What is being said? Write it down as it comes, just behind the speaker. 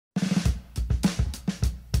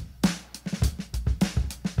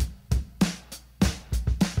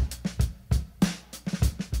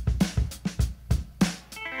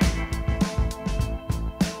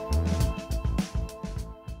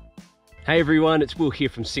Hey everyone, it's Will here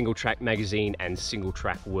from Singletrack magazine and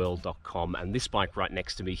singletrackworld.com, and this bike right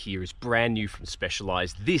next to me here is brand new from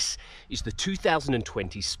Specialized. This is the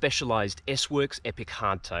 2020 Specialized S-Works Epic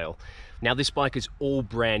Hardtail. Now this bike is all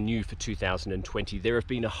brand new for 2020. There have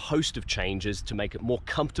been a host of changes to make it more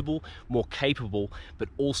comfortable, more capable, but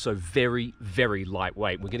also very, very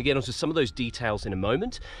lightweight. We're going to get onto some of those details in a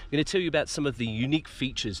moment. I'm going to tell you about some of the unique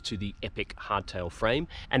features to the Epic Hardtail frame,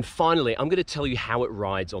 and finally I'm going to tell you how it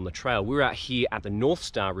rides on the trail. We're out here at the North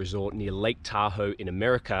Star Resort near Lake Tahoe in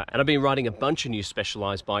America, and I've been riding a bunch of new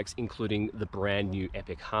Specialized bikes, including the brand new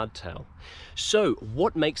Epic Hardtail. So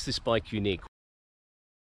what makes this bike unique?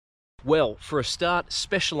 Well, for a start,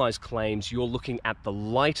 Specialized claims you're looking at the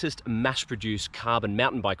lightest mass-produced carbon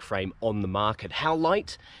mountain bike frame on the market. How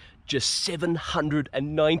light? Just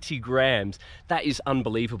 790 grams. That is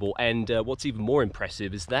unbelievable, and what's even more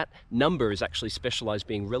impressive is that number is actually Specialized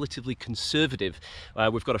being relatively conservative.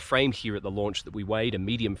 We've got a frame here at the launch that we weighed, a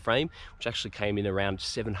medium frame, which actually came in around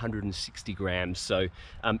 760 grams, so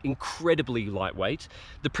incredibly lightweight.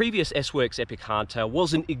 The previous S-Works Epic Hardtail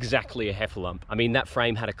wasn't exactly a heffalump. I mean, that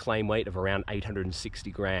frame had a claim weight of around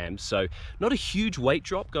 860 grams, so not a huge weight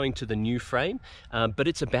drop going to the new frame, but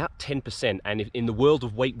it's about 10%, and in the world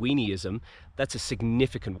of weight weanieism, that's a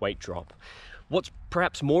significant weight drop. What's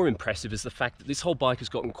perhaps more impressive is the fact that this whole bike has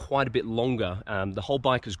gotten quite a bit longer. The whole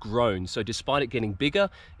bike has grown, so despite it getting bigger,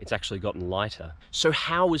 it's actually gotten lighter. So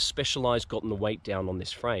how has Specialized gotten the weight down on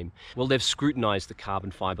this frame? Well, they've scrutinized the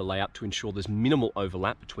carbon fiber layout to ensure there's minimal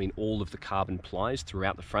overlap between all of the carbon plies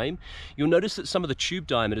throughout the frame. You'll notice that some of the tube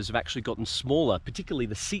diameters have actually gotten smaller, particularly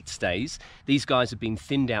the seat stays. These guys have been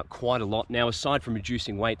thinned out quite a lot. Now, aside from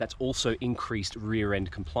reducing weight, that's also increased rear end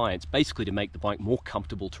compliance, basically to make the bike more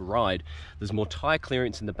comfortable to ride. There's more tire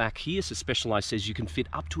clearance in the back here, so Specialized says you can fit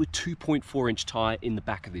up to a 2.4-inch tire in the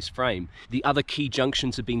back of this frame. The other key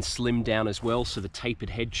junctions have been slimmed down as well, so the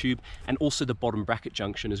tapered head tube and also the bottom bracket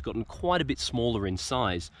junction has gotten quite a bit smaller in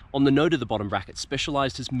size. On the note of the bottom bracket,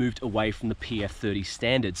 Specialized has moved away from the PF30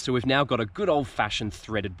 standards, so we've now got a good old-fashioned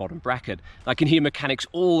threaded bottom bracket. I can hear mechanics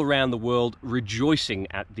all around the world rejoicing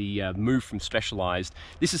at the move from Specialized.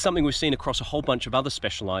 This is something we've seen across a whole bunch of other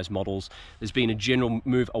Specialized models. There's been a general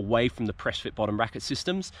move away from the press-fit bottom bracket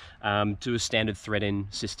systems to a standard thread end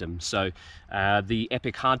system. So the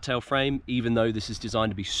Epic Hardtail frame, even though this is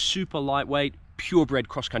designed to be super lightweight, purebred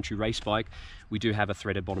cross-country race bike, we do have a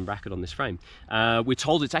threaded bottom bracket on this frame. We're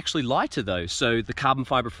told it's actually lighter though, so the carbon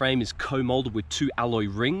fiber frame is co-molded with 2 alloy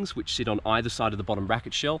rings which sit on either side of the bottom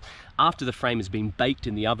bracket shell. After the frame has been baked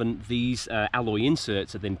in the oven, these alloy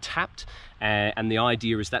inserts are then tapped, and the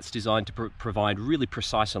idea is that's designed to provide really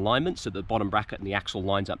precise alignment so that the bottom bracket and the axle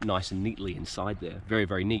lines up nice and neatly inside there. Very,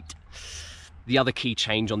 very neat. The other key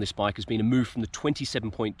change on this bike has been a move from the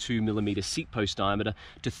 27.2mm seat post diameter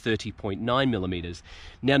to 30.9mm.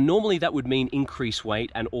 Now, normally that would mean increased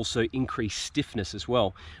weight and also increased stiffness as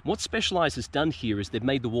well. And what Specialized has done here is they've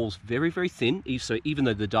made the walls very, very thin, so even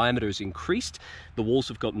though the diameter is increased, the walls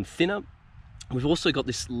have gotten thinner. We've also got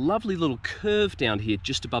this lovely little curve down here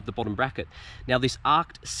just above the bottom bracket. Now, this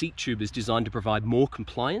arced seat tube is designed to provide more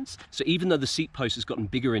compliance. So even though the seat post has gotten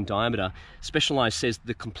bigger in diameter, Specialized says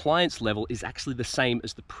the compliance level is actually the same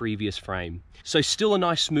as the previous frame. So still a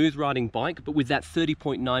nice smooth riding bike, but with that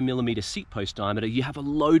 30.9mm seat post diameter, you have a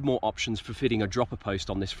load more options for fitting a dropper post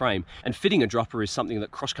on this frame. And fitting a dropper is something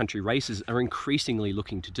that cross-country racers are increasingly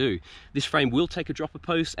looking to do. This frame will take a dropper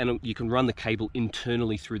post, and you can run the cable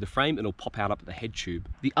internally through the frame, and it'll pop out up the head tube.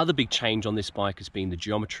 The other big change on this bike has been the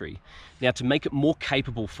geometry. Now, to make it more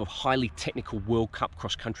capable for highly technical World Cup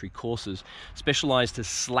cross-country courses, Specialized has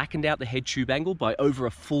slackened out the head tube angle by over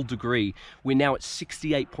a full degree. We're now at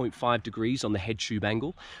 68.5 degrees on the head tube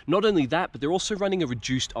angle. Not only that, but they're also running a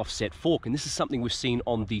reduced offset fork, and this is something we've seen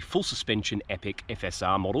on the full suspension Epic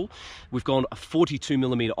FSR model. We've gone a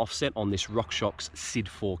 42mm offset on this RockShox SID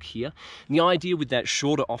fork here. And the idea with that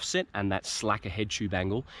shorter offset and that slacker head tube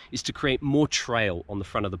angle is to create more trail on the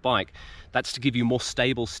front of the bike. That's to give you more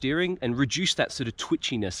stable steering and reduce that sort of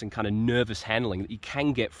twitchiness and kind of nervous handling that you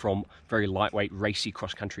can get from very lightweight racy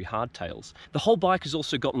cross-country hardtails. The whole bike has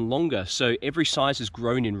also gotten longer, so every size has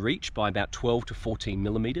grown in reach by about 12 to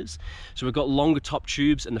 14mm. So we've got longer top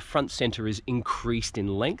tubes, and the front center is increased in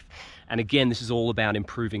length. And again, this is all about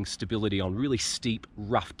improving stability on really steep,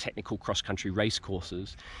 rough, technical cross-country race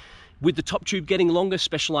courses. With the top tube getting longer,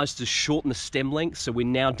 Specialized to shorten the stem length, so we're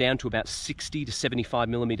now down to about 60 to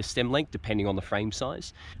 75mm stem length, depending on the frame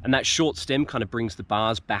size. And that short stem kind of brings the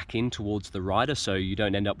bars back in towards the rider, so you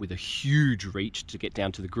don't end up with a huge reach to get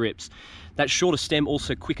down to the grips. That shorter stem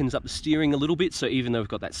also quickens up the steering a little bit, so even though we've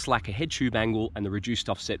got that slacker head tube angle and the reduced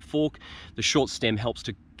offset fork, the short stem helps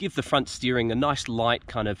to give the front steering a nice light,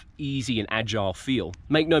 kind of easy and agile feel.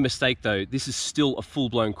 Make no mistake though, this is still a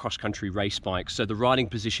full-blown cross-country race bike, so the riding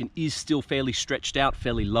position is still fairly stretched out,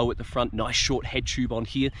 fairly low at the front, nice short head tube on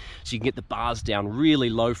here, so you can get the bars down really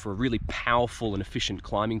low for a really powerful and efficient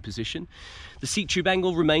climbing position. The seat tube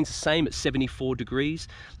angle remains the same at 74 degrees.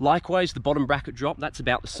 Likewise, the bottom bracket drop, that's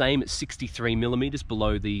about the same at 63 millimeters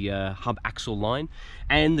below the hub axle line.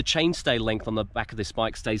 And the chainstay length on the back of this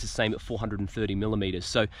bike stays the same at 430 millimeters.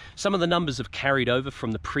 So some of the numbers have carried over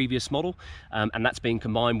from the previous model, and that's been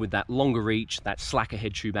combined with that longer reach, that slacker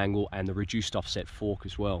head tube angle, and the reduced offset fork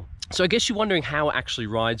as well. So I guess you're wondering how it actually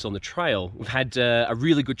rides on the trail. We've had a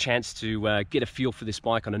really good chance to get a feel for this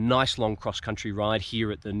bike on a nice long cross-country ride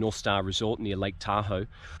here at the North Star Resort near Lake Tahoe.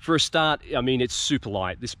 For a start, I mean, it's super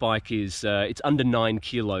light. This bike is it's under 9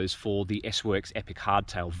 kilos for the S-Works Epic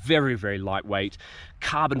Hardtail. Very, very lightweight.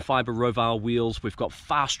 Carbon fiber Roval wheels. We've got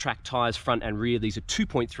fast track tires front and rear. These are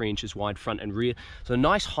 2.3 inches wide front and rear. So a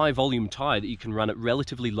nice high volume tire that you can run at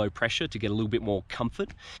relatively low pressure to get a little bit more comfort.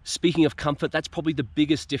 Speaking of comfort, that's probably the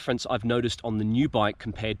biggest difference I've noticed on the new bike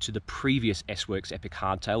compared to the previous S-Works Epic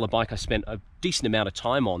Hardtail, a bike I spent a decent amount of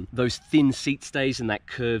time on. Those thin seat stays and that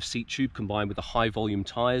curved seat tube combined with the high volume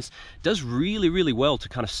tires does really, really well to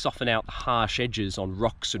kind of soften out the harsh edges on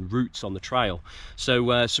rocks and roots on the trail.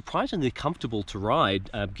 So surprisingly comfortable to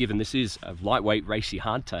ride, given this is a lightweight racy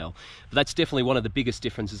hardtail. But that's definitely one of the biggest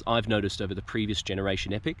differences I've noticed over the previous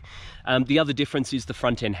generation Epic. The other difference is the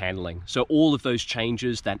front end handling. So all of those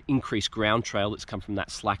changes, that increased ground trail that's come from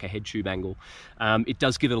that slacker head tube angle, it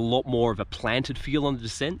does give it a lot more of a planted feel on the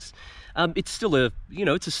descents. It's still a,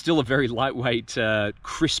 it's still a very lightweight,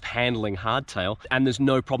 crisp handling hardtail, and there's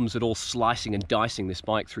no problems at all slicing and dicing this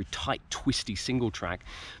bike through tight, twisty single track.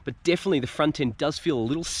 But definitely the front end does feel a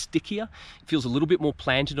little stickier. It feels a little bit more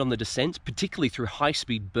planted on the descents, particularly through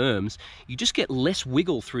high-speed berms. You just get less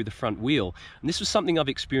wiggle through the front wheel. And this was something I've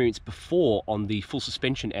experienced before on the full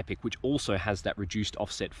suspension Epic, which also has that reduced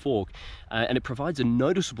offset fork, and it provides a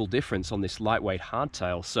noticeable difference on this lightweight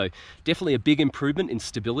hardtail. So definitely a big improvement in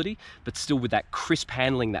stability, but still with that crisp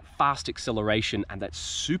handling, that fast acceleration, and that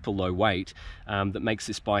super low weight that makes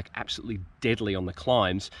this bike absolutely deadly on the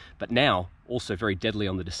climbs, but now also very deadly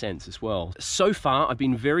on the descents as well. So far, I've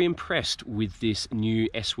been very impressed with this new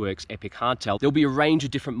S-Works Epic Hardtail. There'll be a range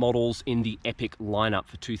of different models in the Epic lineup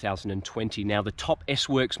for 2020. Now, the top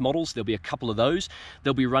S-Works models, there'll be a couple of those.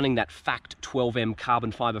 They'll be running that FACT 12M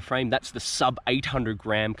carbon fiber frame. That's the sub 800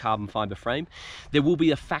 gram carbon fiber frame. There will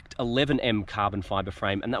be a FACT 11M carbon fiber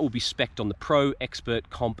frame, and that will be spec'd on the Pro, Expert,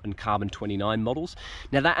 Comp, and Carbon 29 models.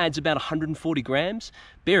 Now, that adds about 140 grams.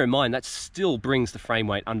 Bear in mind, that still brings the frame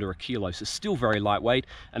weight under a kilo, so still very lightweight,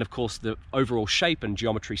 and of course the overall shape and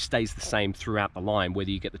geometry stays the same throughout the line,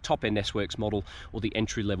 whether you get the top end S-Works model or the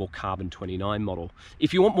entry-level Carbon 29 model.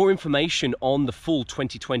 If you want more information on the full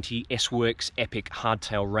 2020 S-Works Epic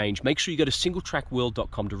Hardtail range, make sure you go to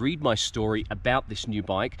singletrackworld.com to read my story about this new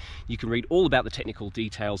bike. You can read all about the technical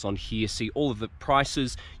details on here, see all of the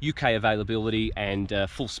prices, UK availability, and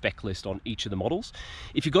full spec list on each of the models.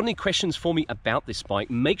 If you've got any questions for me about this bike,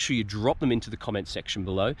 make sure you drop them into the comment section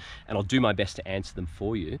below, and I'll do my best to answer them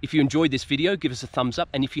for you. If you enjoyed this video, give us a thumbs up,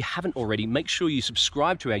 and if you haven't already, make sure you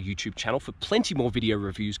subscribe to our YouTube channel for plenty more video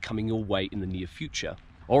reviews coming your way in the near future.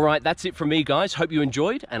 All right, that's it from me, guys. Hope you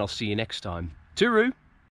enjoyed, and I'll see you next time. Tooroo!